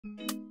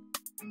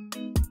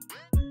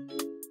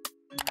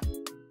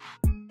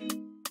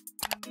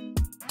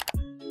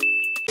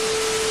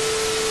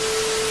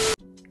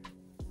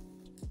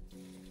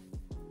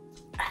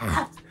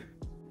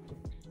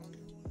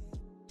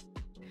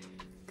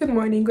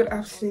morning, good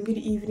afternoon, good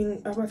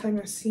evening, whatever time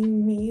you're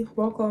seeing me.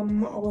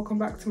 Welcome or welcome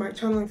back to my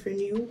channel. If you're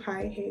new,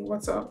 hi, hey,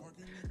 what's up?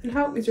 And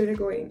how is your day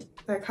going?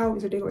 Like, how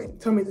is your day going?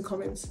 Tell me in the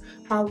comments.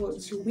 How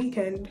was your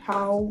weekend?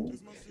 How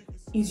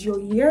is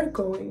your year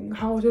going?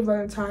 How was your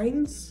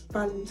Valentine's?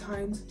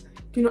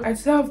 You know, I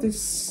still have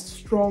this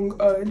strong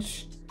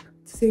urge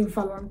to say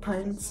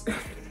Valentine's.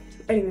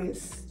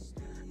 Anyways,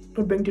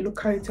 don't bring the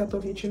locality out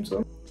of you,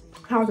 chimso.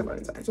 How's your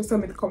Valentine's? Just tell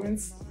me in the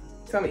comments.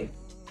 Tell me.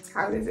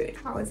 How is it?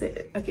 How is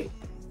it? Okay.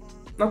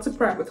 Not to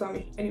pry, but tell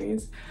me.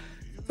 Anyways.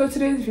 So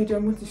today's video,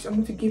 I'm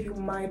going to give you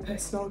my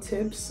personal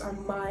tips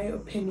and my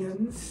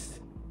opinions.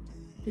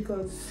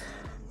 Because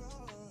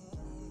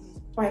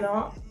why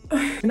not?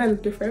 And I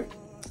look different.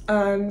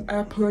 And I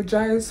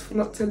apologize for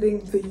not telling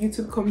the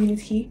YouTube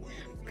community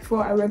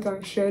before I went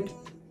and shared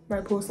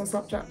my post on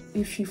Snapchat.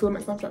 If you follow my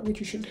Snapchat,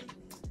 which you should.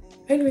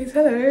 Anyways,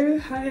 hello.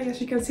 Hi.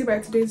 As you can see by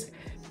today's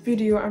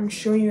video, I'm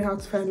showing you how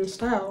to find your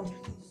style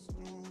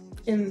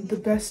in the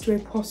best way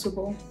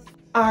possible.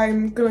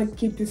 I'm gonna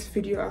keep this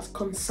video as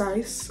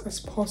concise as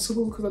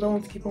possible because I don't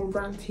want to keep on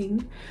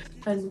ranting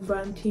and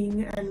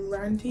ranting and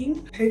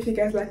ranting. I hope you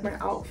guys like my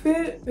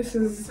outfit. This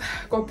is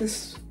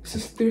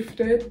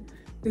thrifted.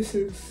 This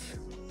is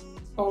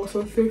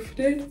also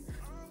thrifted.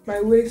 My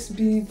waist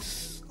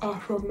beads are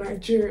from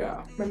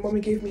Nigeria. My mommy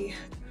gave me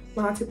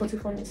my auntie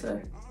Potifani,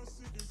 so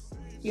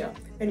yeah.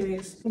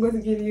 Anyways, I'm going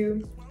to give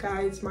you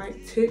guys my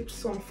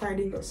tips on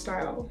finding your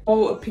style.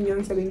 All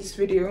opinions in this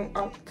video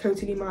are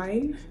totally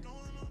mine.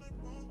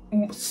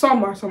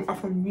 Some are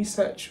from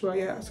research, but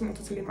yeah, some are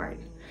totally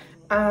mine.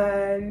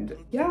 And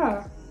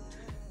yeah,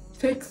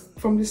 take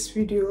from this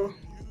video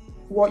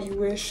what you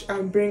wish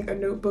and bring a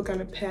notebook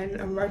and a pen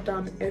and write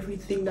down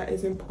everything that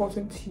is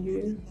important to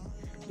you,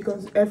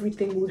 because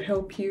everything will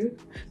help you,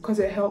 because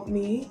it helped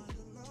me.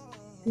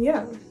 And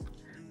yeah,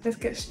 let's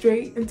get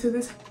straight into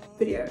this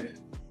video.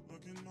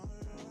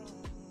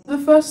 The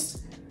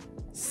first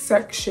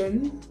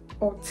section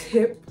or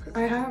tip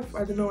I have,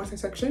 I don't know what's a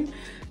section.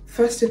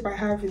 First tip I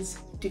have is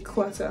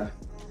declutter.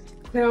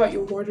 Clear out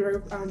your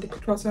wardrobe and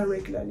declutter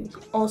regularly.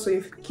 Also,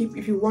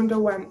 if you wonder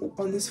why I'm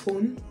on this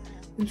phone,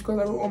 it's because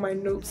I wrote all my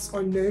notes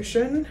on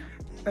Notion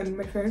and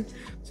my phone,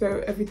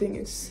 so everything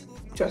is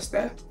just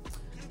there.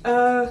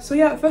 So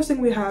yeah, first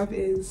thing we have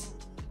is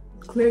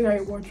clearing out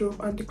your wardrobe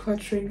and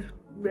decluttering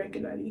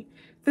regularly.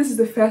 This is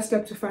the first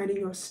step to finding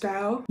your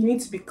style. You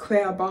need to be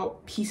clear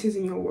about pieces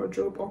in your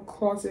wardrobe or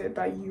closet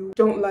that you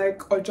don't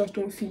like or just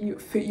don't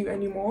fit you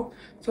anymore.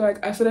 So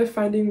like, I started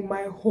finding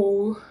my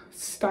whole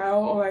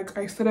style, or like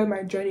I started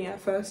my journey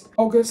at first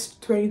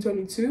August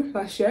 2022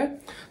 last year.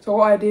 So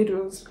what I did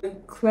was I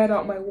cleared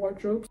out my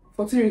wardrobe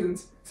for 2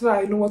 reasons: so that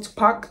I know what to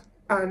pack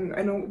and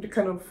I know the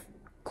kind of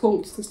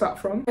clothes to start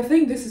from. I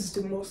think this is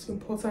the most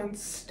important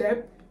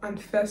step and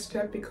first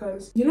step,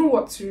 because you know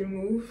what to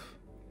remove.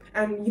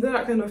 And you know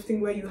that kind of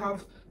thing where you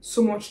have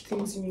so much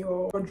things in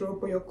your wardrobe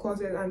or your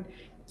closet and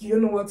you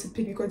don't know what to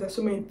pick because there's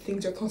so many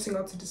things you're tossing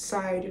out to the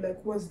side. You're like,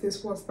 what's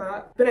this, what's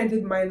that? When I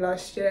did mine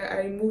last year,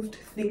 I removed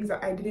things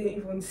that I didn't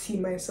even see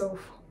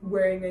myself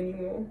wearing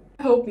anymore.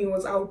 What helped me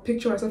was I would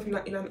picture myself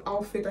in an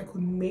outfit I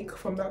could make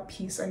from that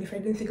piece, and if I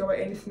didn't think about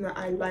anything that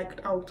I liked,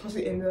 I would toss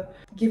it in the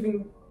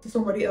giving to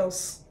somebody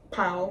else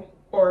pile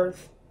or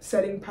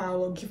selling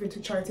pile or giving to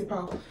charity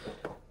pile.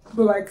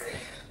 But like,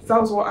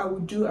 that was what I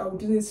would do. I would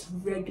do this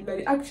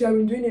regularly. Actually, I've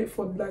been doing it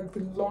for like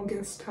the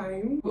longest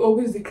time. I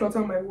always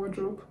declutter my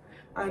wardrobe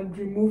and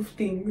remove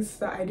things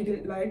that I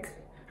didn't like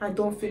and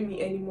don't fit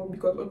me anymore,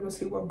 because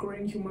obviously we're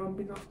growing human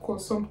beings. Of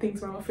course, some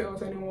things might not fit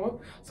us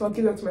anymore, so I'll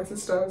give them to my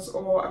sisters,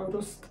 or I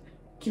will just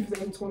give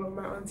them to one of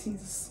my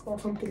aunties or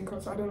something,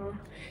 because I don't know.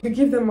 You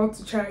give them out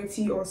to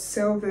charity or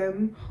sell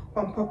them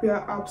on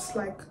popular apps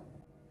like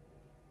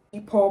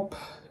Depop,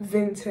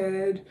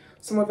 Vinted,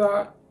 some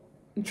other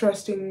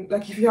interesting,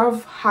 like if you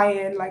have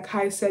high-end, like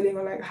high selling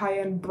or like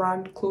high-end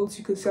brand clothes,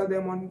 you could sell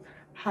them on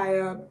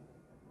higher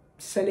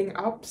selling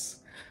apps.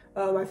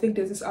 I think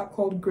there's this app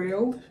called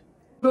Grailed.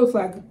 Clothes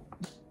like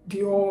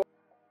Dior,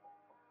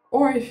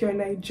 or if you're in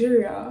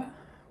Nigeria,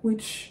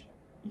 which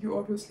you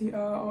obviously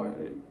are, or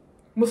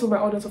most of my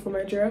audience are from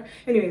Nigeria.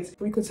 Anyways,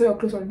 we could sell your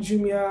clothes on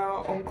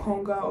Jumia, on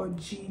Konga, or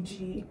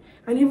Gigi,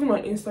 and even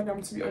on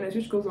Instagram, to be honest,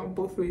 which goes on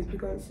both ways,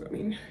 because I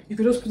mean, you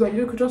could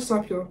just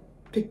snap your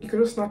pic, you could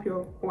just snap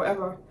your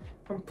whatever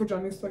and put it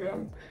on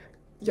Instagram.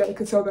 Yeah, you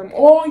could sell them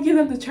or give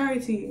them to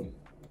charity.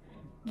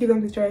 Give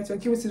them to charity or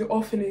give it to the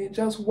orphanage.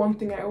 That's one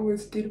thing I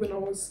always did when I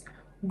was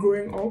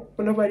growing up.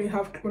 Whenever I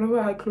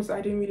had clothes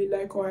I didn't really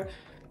like, or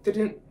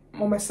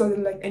my son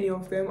didn't like any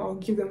of them, I'll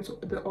give them to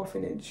the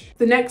orphanage.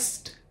 The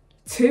next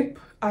tip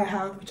I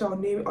have, which I'll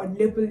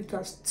label it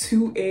as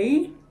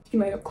 2A,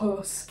 looking at your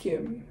color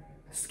scheme.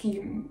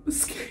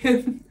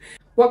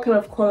 What kind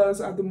of colors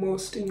are the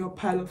most in your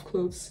pile of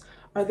clothes?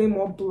 Are they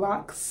more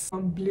blacks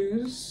and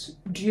blues?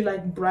 Do you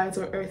like bright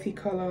or earthy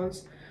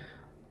colors?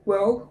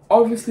 Well,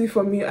 obviously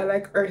for me, I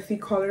like earthy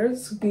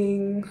colors,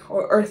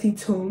 or earthy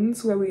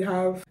tones, where we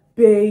have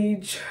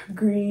beige,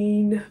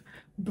 green,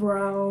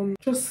 brown,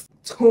 just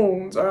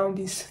tones around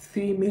these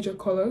three major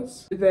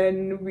colors.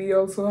 Then we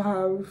also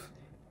have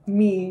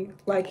me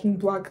liking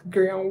black,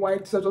 grey and white.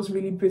 These are just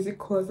really basic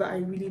colors that I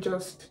really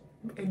just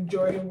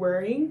enjoy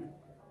wearing.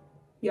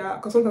 Yeah,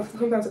 because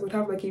sometimes I would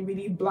have like a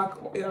really black,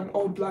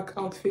 all black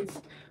outfit.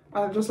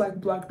 I just like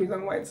black, grays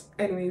and whites.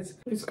 Anyways,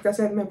 like I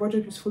said, my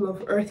wardrobe is full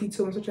of earthy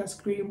tones such as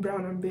green,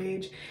 brown and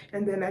beige,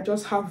 and then I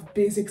just have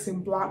basics in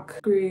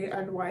black, grey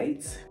and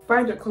white.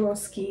 Find your color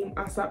scheme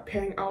and start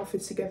pairing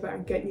outfits together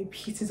and get new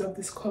pieces of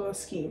this color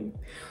scheme.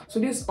 So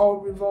this all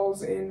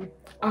revolves in,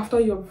 after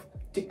you've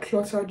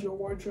decluttered your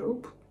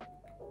wardrobe,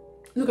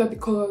 look at the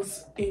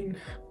colors in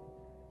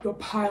your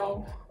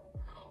pile.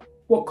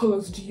 What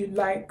colors do you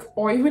like?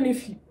 Or even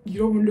if you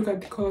don't even look at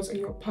the colors in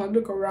your pile,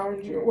 look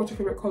around you. What's your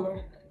favorite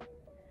color?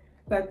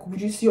 Like, would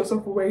you see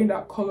yourself wearing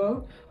that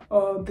color?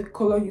 Or the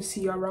color you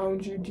see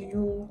around you, do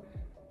you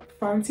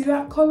fancy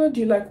that color? Do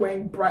you like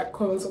wearing bright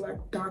colors or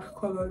like dark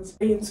colors?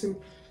 Are you into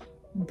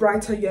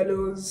brighter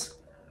yellows,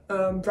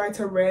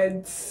 brighter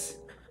reds?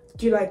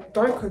 Do you like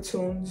darker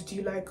tones? Do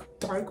you like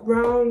dark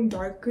brown,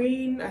 dark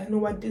green? I know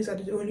what these are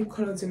the only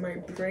colors in my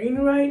brain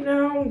right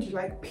now. Do you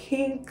like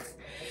pink?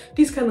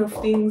 These kind of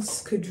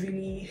things could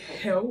really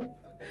help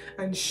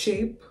and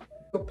shape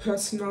your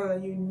personal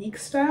and unique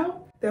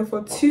style. Then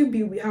for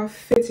 2B, we have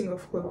fitting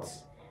of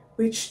clothes,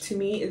 which to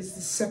me is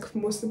the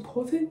second most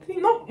important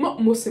thing. Not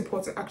most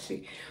important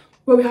actually.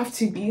 Where we have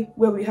 2B,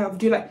 where we have,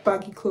 do you like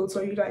baggy clothes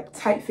or you like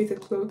tight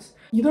fitted clothes?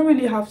 You don't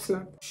really have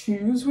to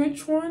choose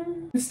which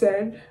one.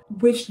 Instead,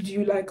 which do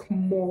you like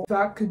more?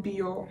 That could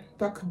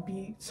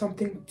be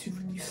something to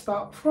really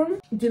start from.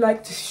 Do you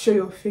like to show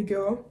your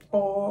figure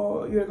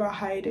or you ever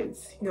hide it?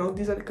 You know,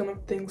 these are the kind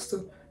of things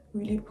to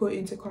really put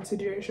into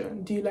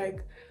consideration. Do you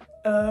like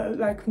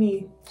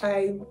me,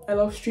 I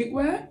love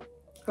streetwear.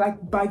 I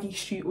like baggy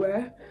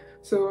streetwear.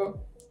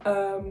 So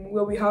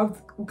where we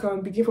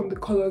can begin from the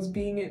colors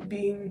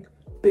being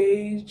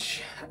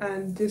beige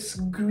and this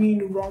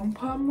green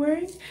romper I'm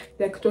wearing.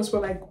 They could just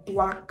wear like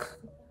black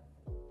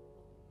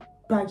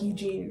baggy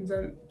jeans,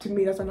 and to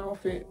me that's an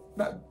outfit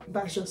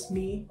that's just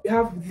me. We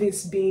have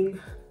this being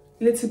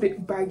a little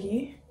bit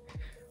baggy.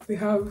 We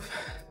have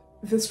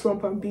this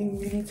romper being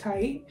really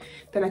tight.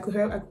 Then I could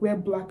wear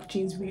black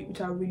jeans which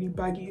are really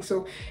baggy.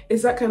 So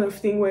it's that kind of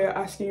thing where you're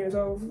asking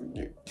yourself,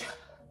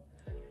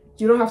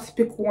 you don't have to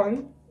pick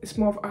one. It's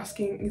more of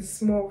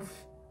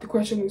the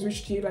question is,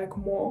 which do you like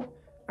more?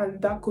 And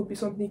that could be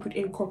something you could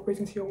incorporate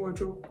into your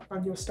wardrobe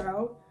and your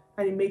style,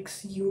 and it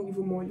makes you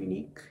even more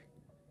unique.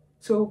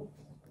 So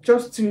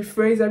just to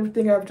rephrase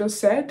everything I've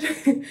just said,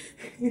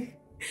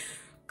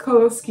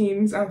 color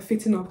schemes and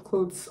fitting of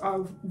clothes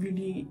are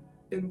really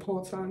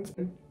important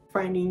in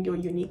finding your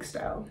unique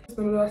style.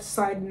 Another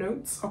side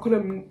notes, I'll call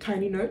them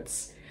tiny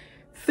notes.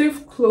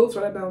 Thrift clothes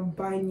rather than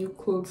buying new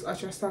clothes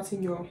as you're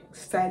starting your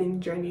styling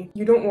journey.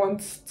 You don't want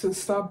to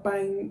start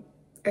buying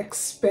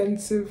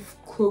expensive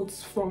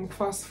clothes from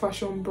fast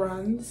fashion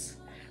brands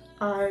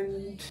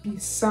and be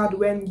sad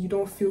when you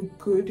don't feel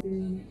good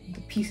in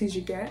the pieces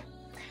you get.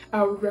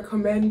 I would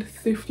recommend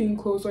thrifting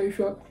clothes, or if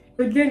you're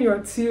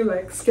too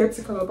like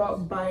skeptical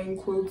about buying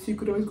clothes, you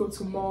could always go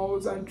to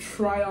malls and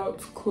try out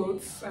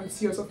clothes and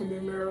see yourself in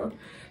the mirror.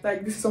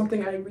 Like, this is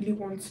something I really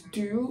want to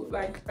do.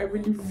 Like, I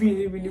really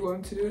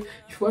want to do.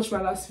 If you watched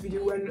my last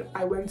video when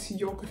I went to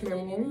York with my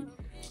mom,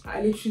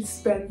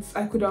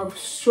 I could have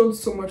showed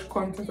so much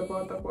content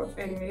about that, but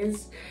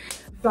anyways,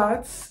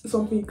 that's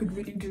something you could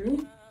really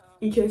do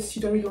in case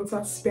you don't really want to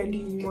start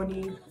spending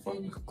money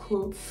on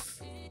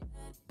clothes.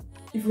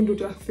 Even though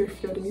they're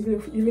thrifted, and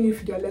even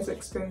if they're less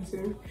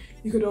expensive,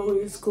 you could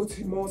always go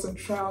to malls and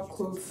try out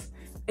clothes.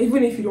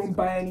 Even if you don't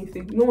buy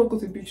anything, no one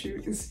goes to beat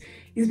you. It's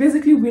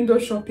basically window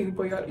shopping,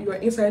 but you're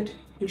inside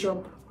your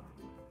shop,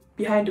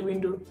 behind the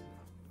window.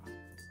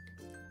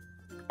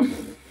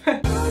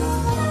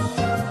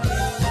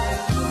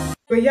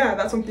 But yeah,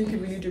 that's something you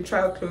could really do.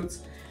 Try out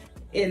clothes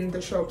in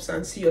the shops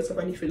and see yourself,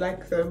 and if you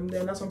like them,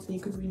 then that's something you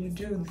could really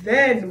do.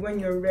 Then when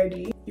you're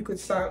ready, you could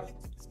start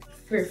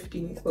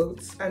thrifting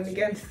clothes. And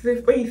again,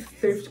 when you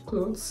thrift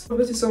clothes,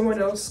 obviously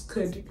someone else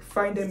could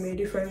find them in a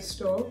different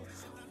store,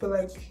 but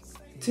like,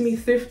 to me,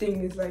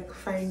 thrifting is like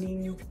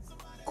finding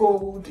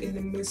gold in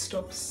the midst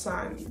of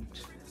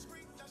sand.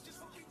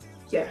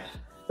 Yeah,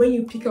 when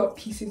you pick out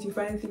pieces, you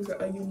find things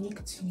that are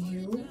unique to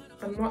you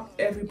and not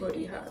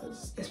everybody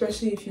has,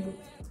 especially if you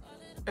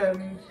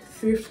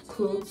thrift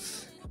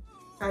clothes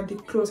and the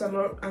clothes are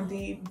not, and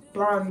the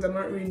brands are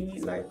not really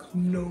like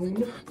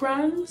known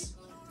brands,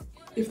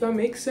 if that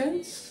makes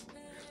sense.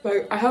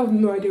 Like, I have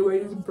no idea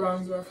where these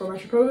brands are from. I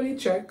should probably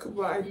check,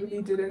 but I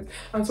really didn't.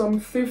 And some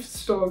thrift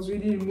stores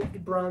really remove the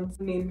brand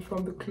names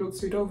from the clothes,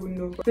 so you don't even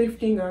know. But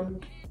thrifting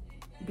and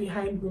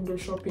behind window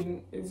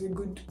shopping is a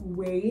good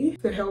way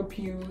to help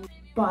you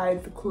buy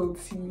the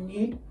clothes you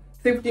need.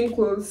 Thrifting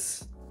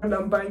clothes and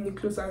I'm buying new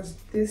clothes, as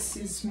this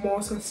is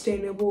more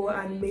sustainable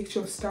and makes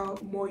your style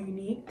more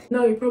unique.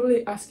 Now you're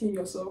probably asking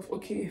yourself,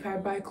 okay, if I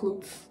buy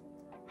clothes,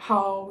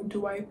 how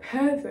do I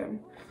pair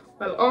them?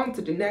 Well, on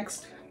to the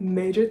next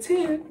major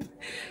tip.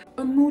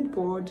 A mood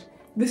board.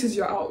 This is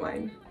your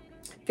outline.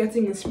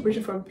 Getting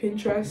inspiration from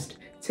Pinterest,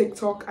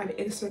 TikTok, and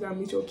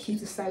Instagram is your key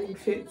to styling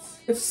fits.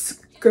 Let's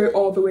go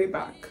all the way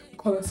back.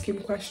 Color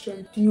scheme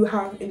question. Do you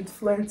have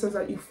influencers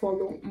that you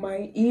follow?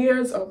 My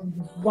ears are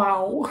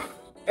wow.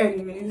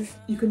 Anyways,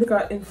 you can look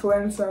at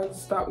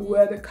influencers that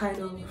wear the kind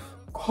of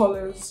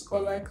colors or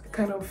like the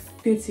kind of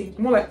fitting,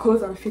 more like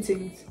colors and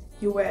fittings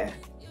you wear.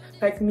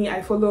 Like me,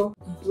 I follow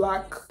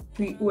black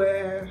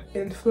streetwear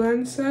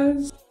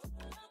influencers.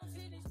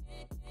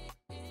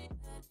 I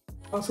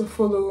also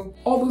follow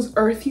all those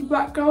earthy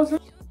black girls.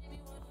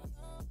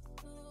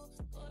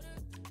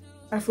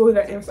 I follow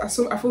I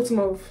follow some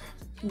of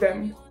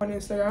them on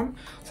Instagram,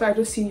 so I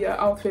just see their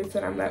outfits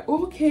and I'm like,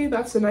 oh, okay,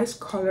 that's a nice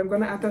color, I'm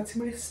gonna add that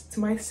to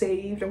my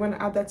saved, I'm gonna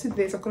add that to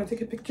this, I'm gonna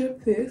take a picture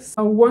of this.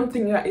 And one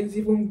thing that is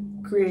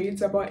even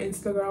great about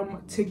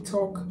Instagram,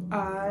 TikTok,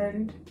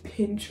 and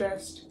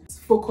Pinterest is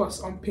focus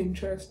on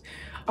Pinterest.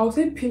 I would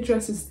say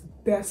Pinterest is the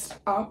best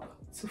app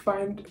to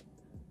find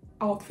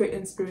outfit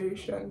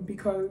inspiration,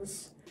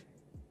 because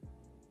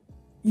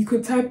you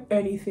could type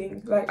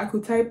anything. Like I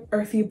could type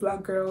earthy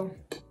black girl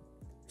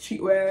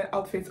streetwear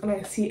outfits and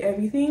I see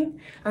everything,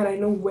 and I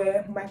know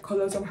where my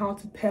colors and how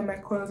to pair my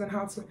colors and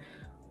how to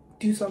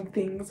do some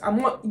things.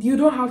 You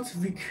don't have to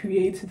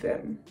recreate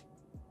them.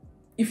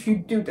 If you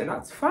do, then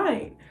that's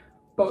fine,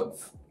 but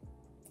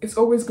it's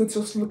always good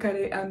to just look at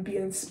it and be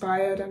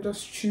inspired and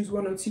just choose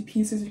one or two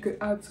pieces you could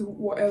add to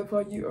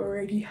whatever you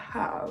already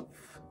have.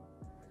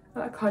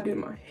 I can't do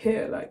my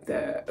hair like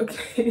that.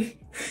 Okay.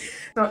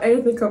 Now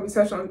anything can be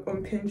searched on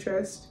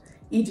Pinterest,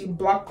 e.g.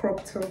 black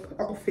crop top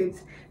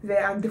outfit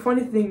there. And the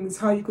funny thing is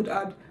how you could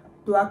add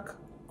black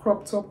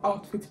crop top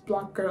outfit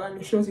black girl, and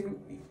it shows you.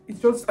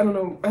 It's just, I don't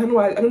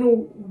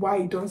know why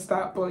it does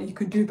that, but you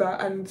could do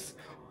that and it's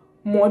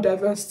more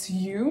diverse to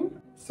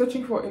you.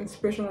 Searching for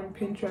inspiration on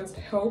Pinterest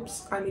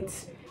helps, and it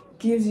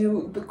gives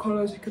you the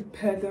colors you could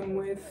pair them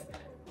with.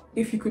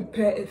 If you could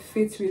pair a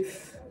fitted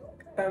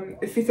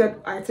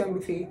item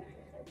with a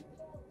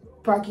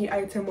baggy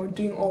item, or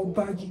doing all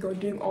baggy or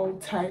doing all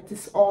tight,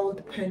 it's all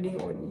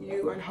depending on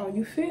you and how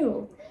you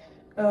feel.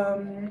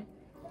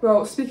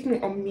 Well,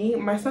 speaking on me,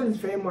 my style is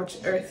very much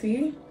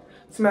earthy,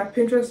 so my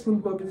Pinterest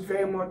moodboard is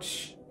very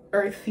much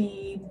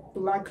earthy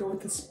black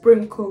with a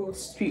sprinkle of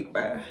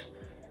streetwear,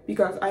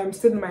 because I am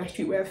still in my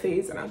streetwear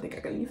phase and I don't think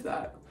I can leave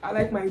that. I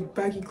like my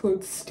baggy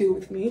clothes still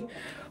with me,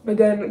 but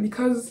then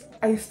because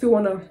I still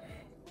want to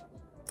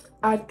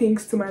add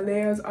things to my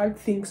layers, add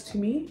things to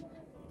me,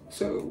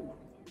 so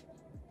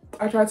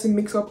I try to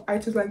mix up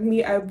items. Like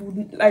me, I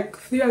would, like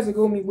 3 years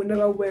ago, me would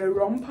never wear a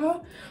romper,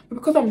 but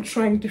because I'm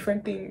trying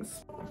different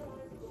things.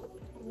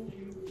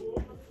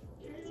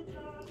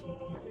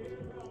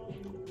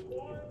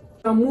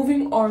 Now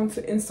moving on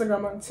to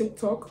Instagram and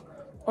TikTok.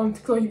 On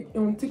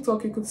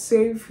TikTok,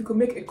 you could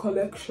make a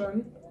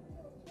collection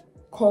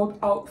called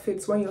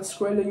outfits when you're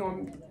scrolling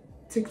on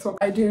TikTok.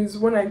 I do is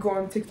when I go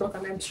on TikTok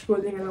and I'm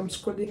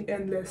scrolling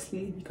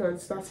endlessly,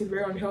 because that's a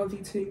very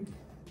unhealthy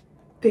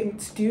thing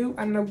to do,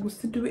 and I was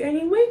to do it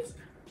anyways.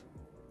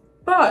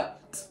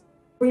 But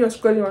when you're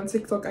scrolling on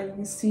TikTok and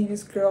you see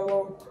this girl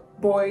or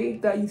boy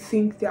that you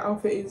think their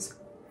outfit is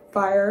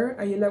fire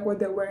and you like what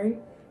they're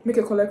wearing, make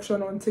a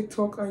collection on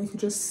TikTok and you could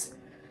just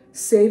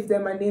save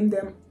them and name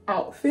them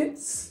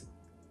outfits,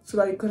 so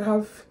that you could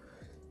have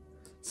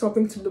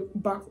something to look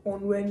back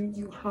on when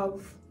you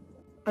have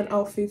an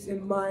outfit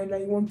in mind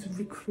and you want to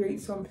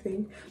recreate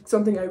something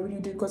I really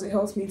do, because it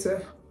helps me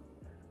to.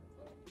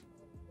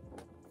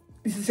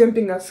 It's the same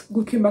thing as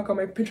looking back on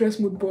my Pinterest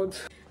mood board.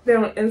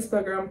 Then on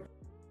Instagram,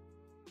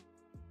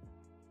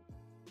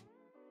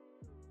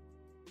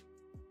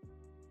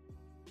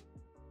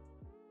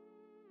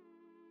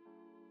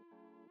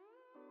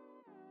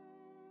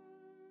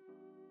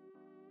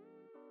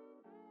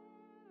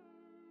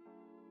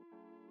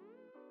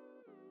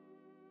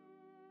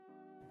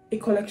 a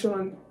collection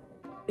on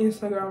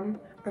Instagram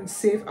and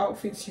save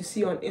outfits you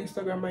see on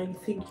Instagram and you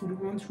think you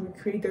want to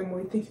recreate them,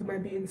 or you think you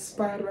might be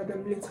inspired by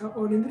them later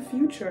on in the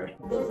future.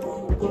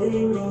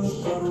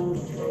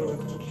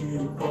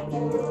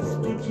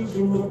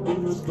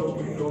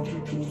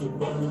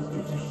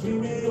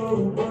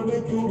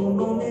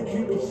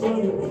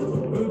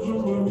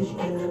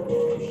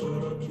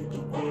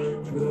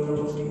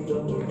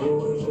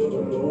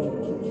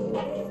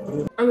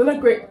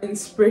 Another great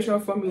inspiration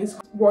for me is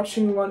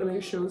watching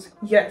runway shows.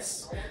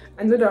 Yes,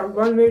 I know that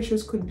runway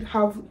shows could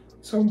have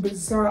some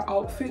bizarre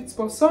outfits,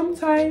 but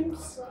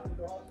sometimes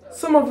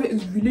some of it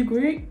is really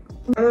great.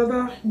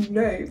 Another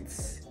note: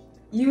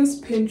 use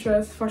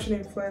Pinterest,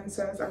 fashion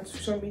influencers, and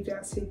social media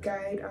as a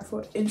guide and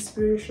for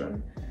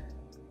inspiration,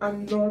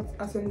 and not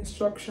as an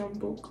instruction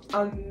book,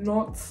 and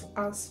not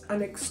as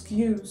an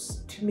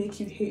excuse to make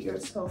you hate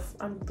yourself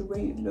and the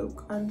way you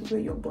look and the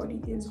way your body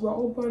is. We're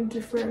all born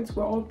different,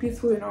 we're all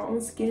beautiful in our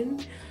own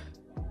skin.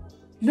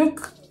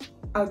 Look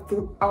at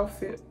the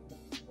outfit,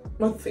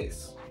 not the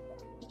face.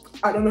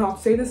 I don't know how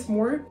to say this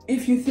more.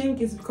 If you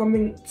think it's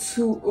becoming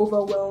too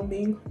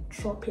overwhelming,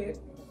 drop it,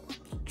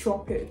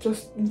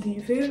 just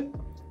leave it.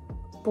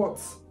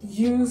 But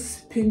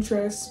use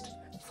Pinterest,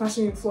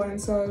 fashion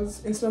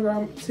influencers,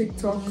 Instagram,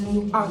 TikTok,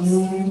 as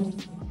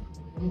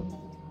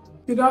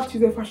you don't have to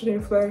use a fashion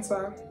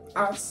influencer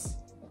as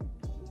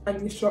an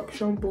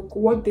instruction book.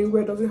 What they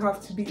wear doesn't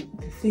have to be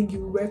the thing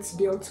you wear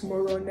today or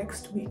tomorrow or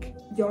next week.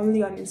 They're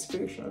only an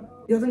inspiration.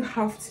 It doesn't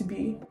have to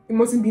be. It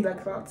mustn't be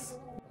like that.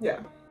 Yeah.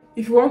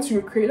 If you want to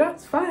recreate,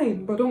 that's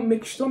fine, but don't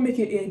make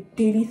it a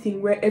daily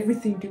thing where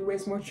everything you wear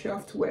is what you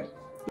have to wear.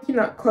 Looking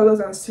at colors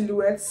and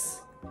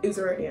silhouettes is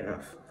already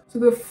enough. So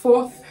the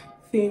fourth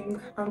thing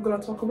I'm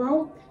gonna talk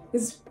about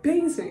is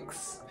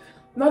basics.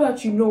 Now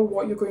that you know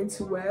what you're going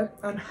to wear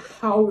and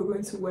how you're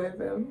going to wear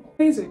them.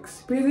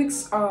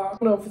 Basics are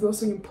one of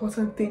those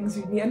important things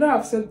you need. I know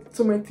I've said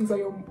so many things are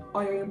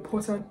your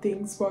important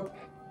things, but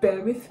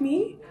bear with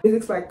me.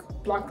 Basics like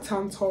black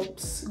tank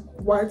tops,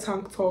 white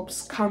tank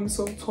tops,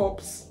 camisole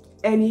tops,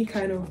 any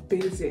kind of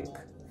basic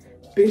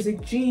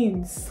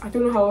jeans, I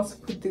don't know how else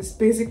to put this,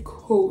 basic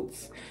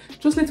coats,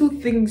 just little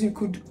things you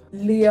could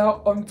layer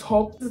on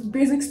top.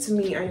 Basics to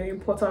me are your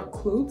important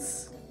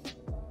clothes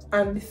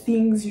and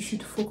things you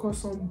should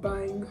focus on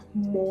buying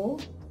more.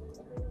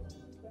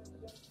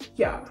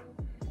 Yeah,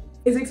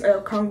 basics are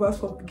your canvas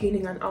for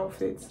beginning an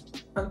outfit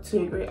and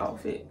to a great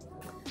outfit.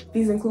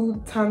 These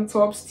include tank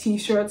tops,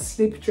 t-shirts,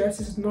 slip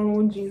dresses,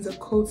 normal jeans, a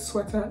coat,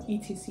 sweater,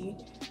 etc.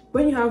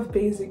 When you have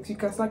basics, you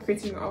can start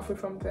creating your outfit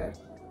from there.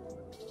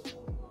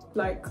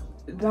 Like,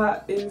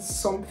 that is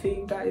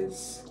something that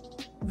is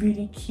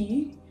really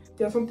key.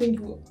 There's something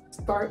you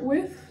start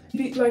with.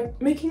 Like,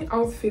 making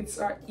outfits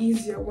are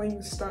easier when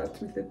you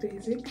start with the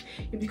basic.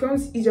 It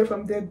becomes easier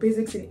from there.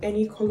 Basics in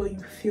any color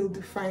you feel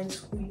defines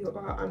who you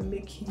are and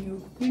make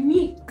you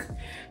unique.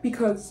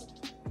 Because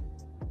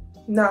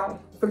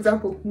now, for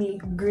example, me,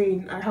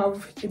 green, I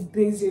have a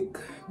basic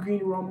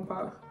green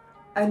romper.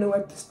 I know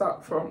where to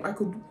start from. I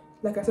could,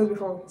 like I said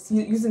before,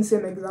 using the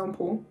same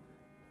example,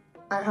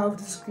 I have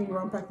this green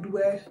romper. I could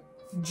wear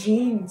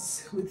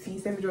jeans with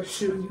these. Let me just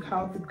show you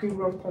how the green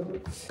romper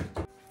looks.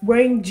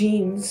 Wearing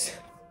jeans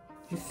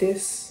with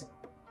this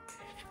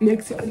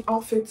makes it an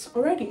outfit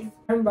already.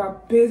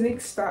 Remember,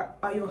 basics that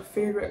are your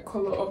favorite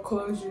color or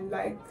colors you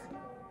like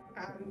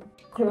and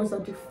colors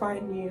that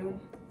define you.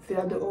 They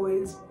are the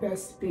always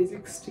best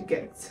basics to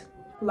get.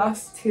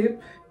 Last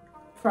tip,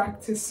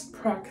 practice.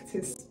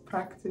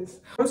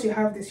 Once you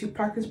have this, you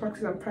practice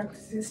and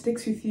practice. It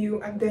sticks with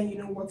you, and then you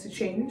know what to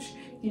change.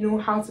 You know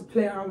how to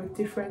play around with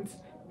different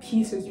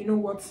pieces. You know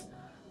what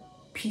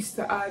piece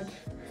to add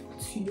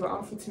to your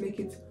outfit to make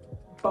it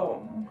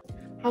bomb.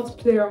 How to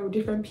play around with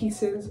different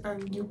pieces,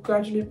 and you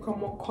gradually become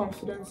more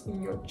confident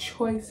in your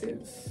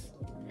choices.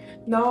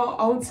 Now,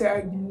 I won't say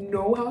I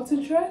know how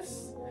to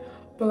dress,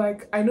 but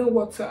like, I know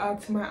what to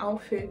add to my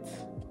outfit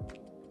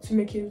to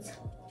make it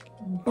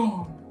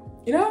bomb,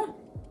 you know?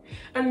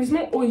 And it's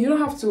not, you don't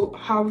have to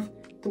have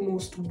the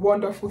most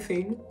wonderful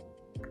thing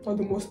or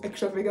the most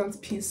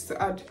extravagant piece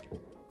to add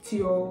to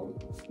your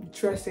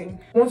dressing.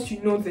 Once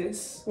you know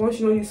this, once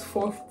you know these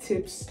 4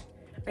 tips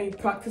and you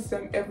practice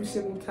them every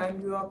single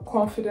time, you are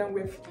confident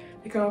with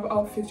the kind of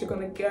outfits you're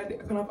gonna get,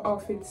 the kind of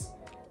outfits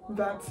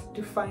that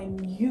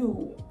define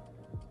you,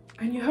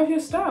 and you have your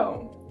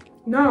style.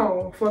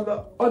 Now, for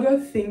the other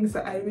things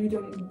that I really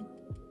don't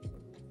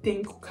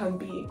think can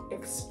be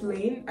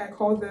explained, I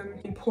call them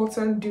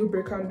important deal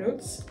breaker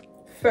notes.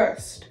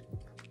 First,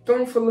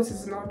 don't follow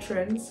seasonal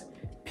trends.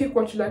 Pick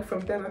what you like from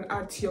them and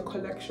add to your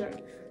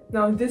collection.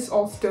 Now, this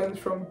all stems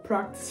from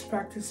practice.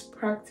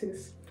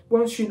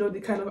 Once you know the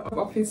kind of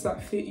outfits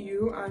that fit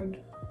you and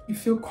you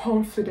feel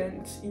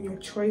confident in your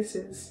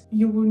choices,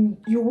 you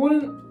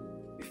wouldn't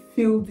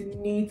feel the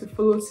need to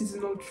follow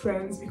seasonal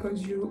trends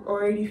because you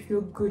already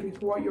feel good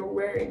with what you're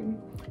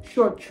wearing.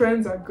 Sure,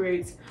 trends are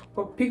great,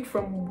 but pick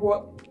from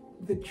what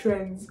the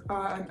trends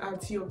are and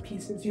add to your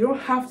pieces. You don't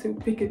have to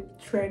pick a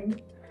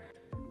trend.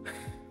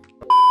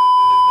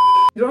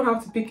 You don't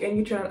have to pick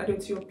any trend and add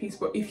it to your piece,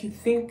 but if you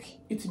think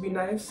it would be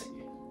nice,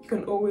 you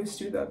can always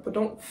do that, but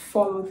don't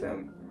follow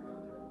them.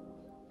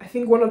 I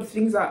think one of the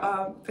things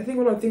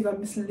that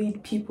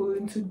mislead people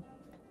into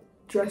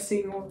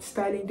dressing or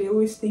styling, they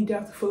always think they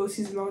have to follow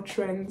seasonal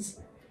trends,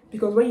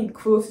 because when you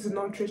follow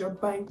seasonal trends, you're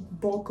buying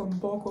bulk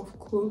of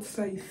clothes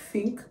that you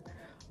think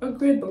are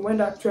great, but when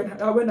that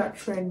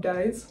trend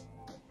dies,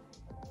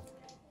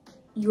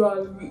 you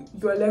are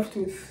left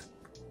with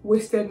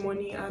wasted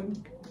money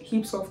and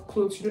heaps of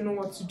clothes you don't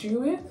know what to do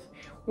with.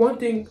 One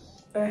thing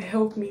that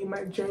helped me in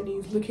my journey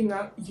is looking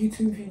at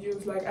YouTube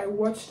videos. Like, I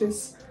watched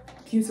this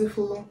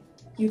beautiful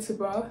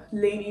YouTuber,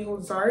 Lady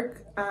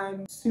Ozark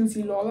and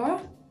Susie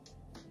Lola.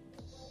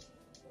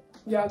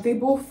 Yeah, they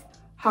both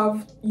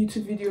have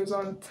YouTube videos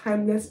on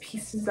timeless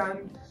pieces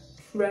and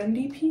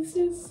trendy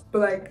pieces,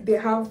 but like, they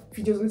have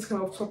videos on this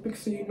kind of topic,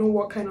 so you know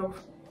what kind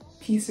of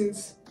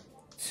pieces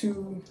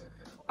to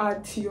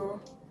add to your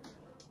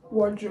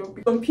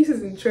wardrobe. Some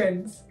pieces in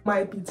trends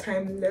might be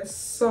timeless,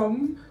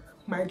 some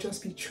might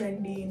just be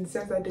trendy in the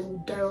sense that they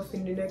will die off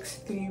in the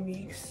next 3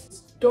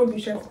 weeks. Don't be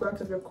shy to go out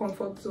of your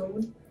comfort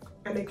zone.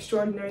 An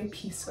extraordinary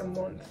piece a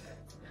month.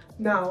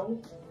 Now,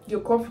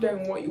 you're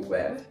confident in what you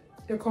wear.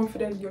 You're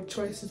confident in your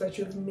choices that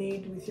you've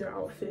made with your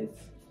outfit.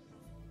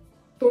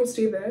 don't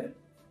stay there.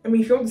 I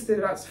mean, if you want to stay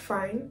there, that's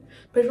fine.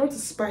 But if you want to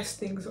spice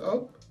things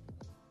up,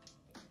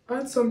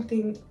 add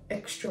something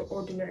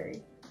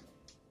extraordinary.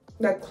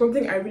 Like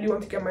something I really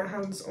want to get my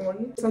hands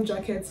on. Some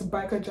jackets,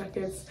 biker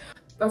jackets.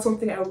 That's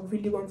something I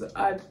really want to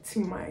add to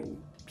my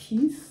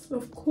piece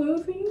of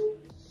clothing.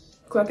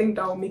 Because I think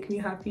that will make me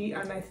happy.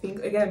 And I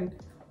think, again,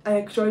 an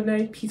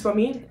extraordinary piece for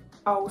me.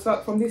 I will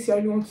start from this year. I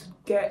really want to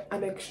get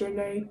an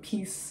extraordinary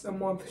piece a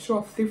month.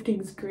 Sure, thrifting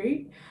is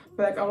great.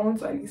 But like I want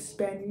to at least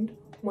spend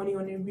money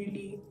on a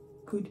really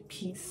good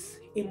piece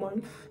a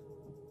month.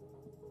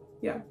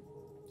 Yeah.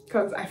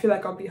 Because I feel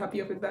like I'll be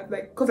happier with that,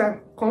 like, because I'm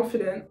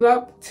confident.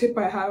 That tip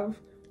I have,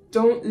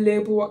 don't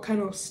label what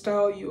kind of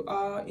style you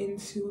are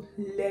into,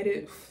 let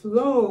it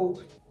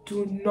flow.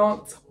 Do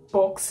not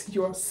box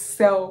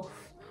yourself.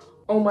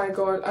 Oh my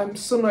god, I'm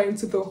so not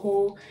into the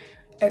whole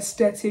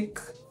aesthetic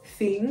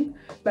thing.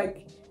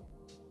 Like,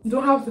 you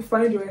don't have to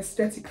find your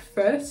aesthetic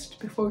first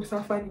before you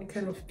start finding the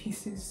kind of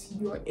pieces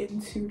you're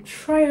into.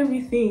 Try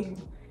everything.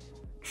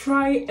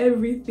 Try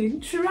everything.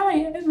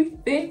 Try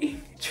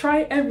everything.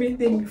 Try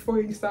everything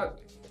before you start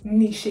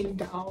niching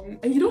down.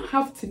 And you don't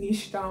have to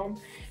niche down.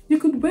 You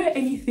could wear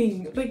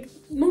anything. Like,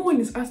 no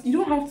one is asking. You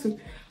don't have to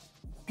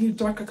be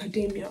dark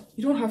academia.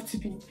 You don't have to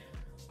be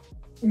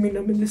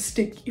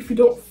minimalistic if you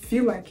don't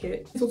feel like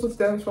it. It also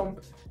stems from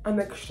an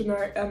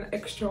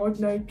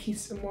extraordinary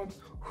piece a month.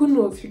 Who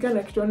knows, if you get an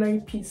extraordinary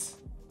piece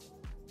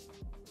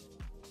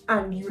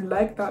and you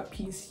like that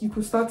piece, you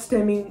could start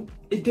stemming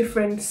a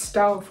different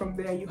style from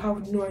there. You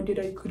have no idea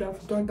that you could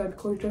have done that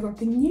because you tried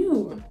something new.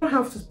 You don't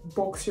have to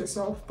box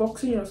yourself.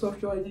 Boxing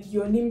yourself, you're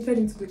limited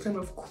into the kind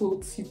of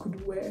clothes you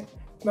could wear.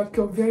 Like,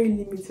 you're very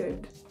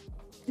limited,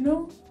 you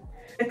know?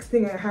 Next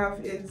thing I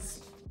have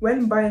is,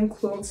 when buying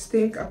clothes,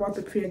 think about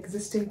the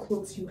pre-existing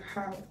clothes you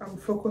have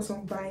and focus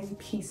on buying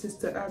pieces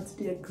to add to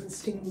the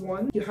existing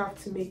one. You have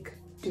to make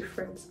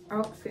different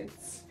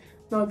outfits.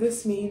 Now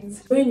this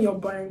means when you're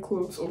buying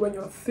clothes or when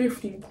you're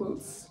thrifting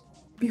clothes,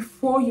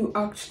 before you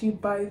actually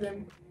buy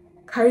them,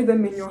 carry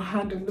them in your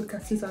hand and look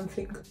at it and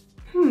think,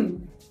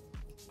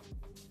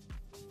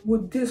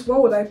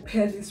 what would I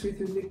pair this with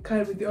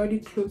the other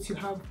clothes you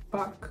have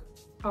back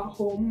at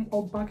home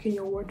or back in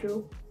your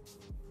wardrobe?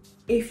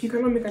 If you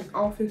cannot make an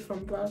outfit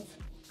from that,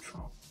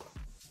 drop.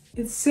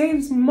 It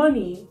saves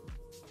money.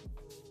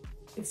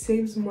 It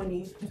saves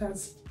money. It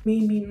has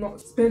made me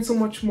not spend so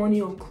much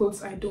money on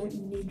clothes I don't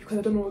need because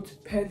I don't know what to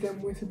pair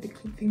them with the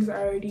things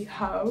I already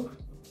have.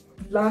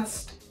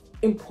 Last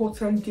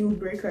important deal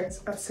breaker is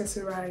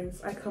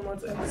accessorize. I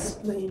cannot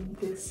explain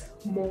this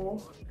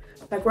more.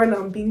 Like right now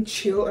I'm being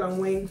chill and I'm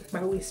wearing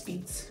my waist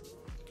beads.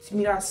 To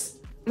me that's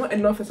not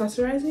enough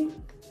accessorizing,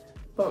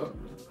 but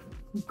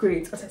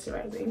great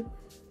accessorizing.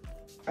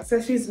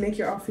 Accessories make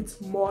your outfits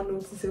more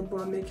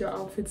noticeable and make your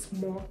outfits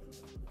more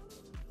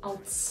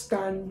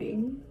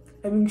outstanding.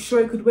 I mean,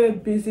 sure, you could wear a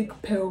basic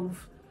pelv,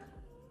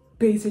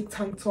 basic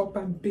tank top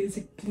and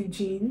basic blue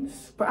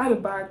jeans, but add a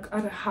bag,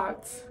 add a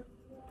hat,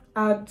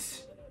 add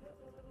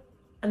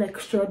an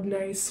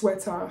extraordinary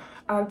sweater,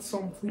 add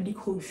some really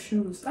cool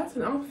shoes. That's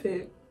an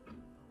outfit.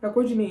 Like,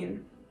 what do you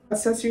mean?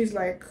 Accessories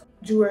like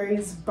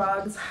jewelries,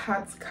 bags,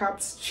 hats,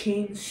 caps,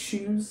 chains,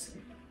 shoes,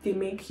 they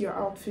make your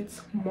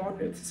outfits more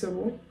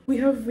noticeable. We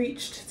have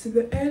reached to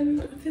the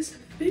end of this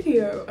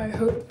video. I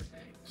hope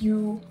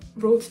you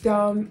wrote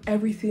down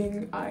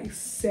everything I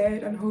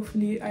said and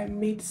hopefully I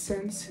made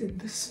sense in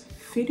this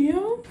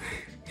video.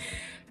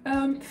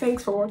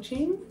 Thanks for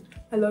watching.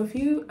 I love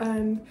you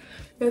and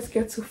let's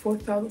get to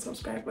 4,000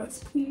 subscribers,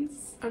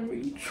 please. I'm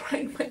really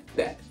trying my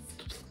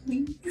best,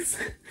 please.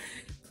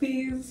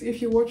 Please, if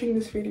you're watching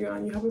this video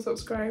and you haven't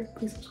subscribed,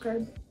 please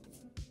subscribe.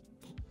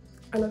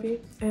 I love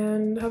you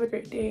and have a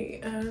great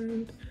day,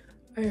 and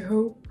I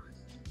hope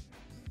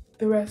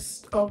the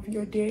rest of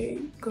your day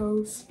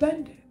goes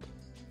splendid.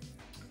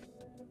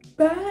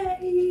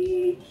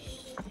 Bye.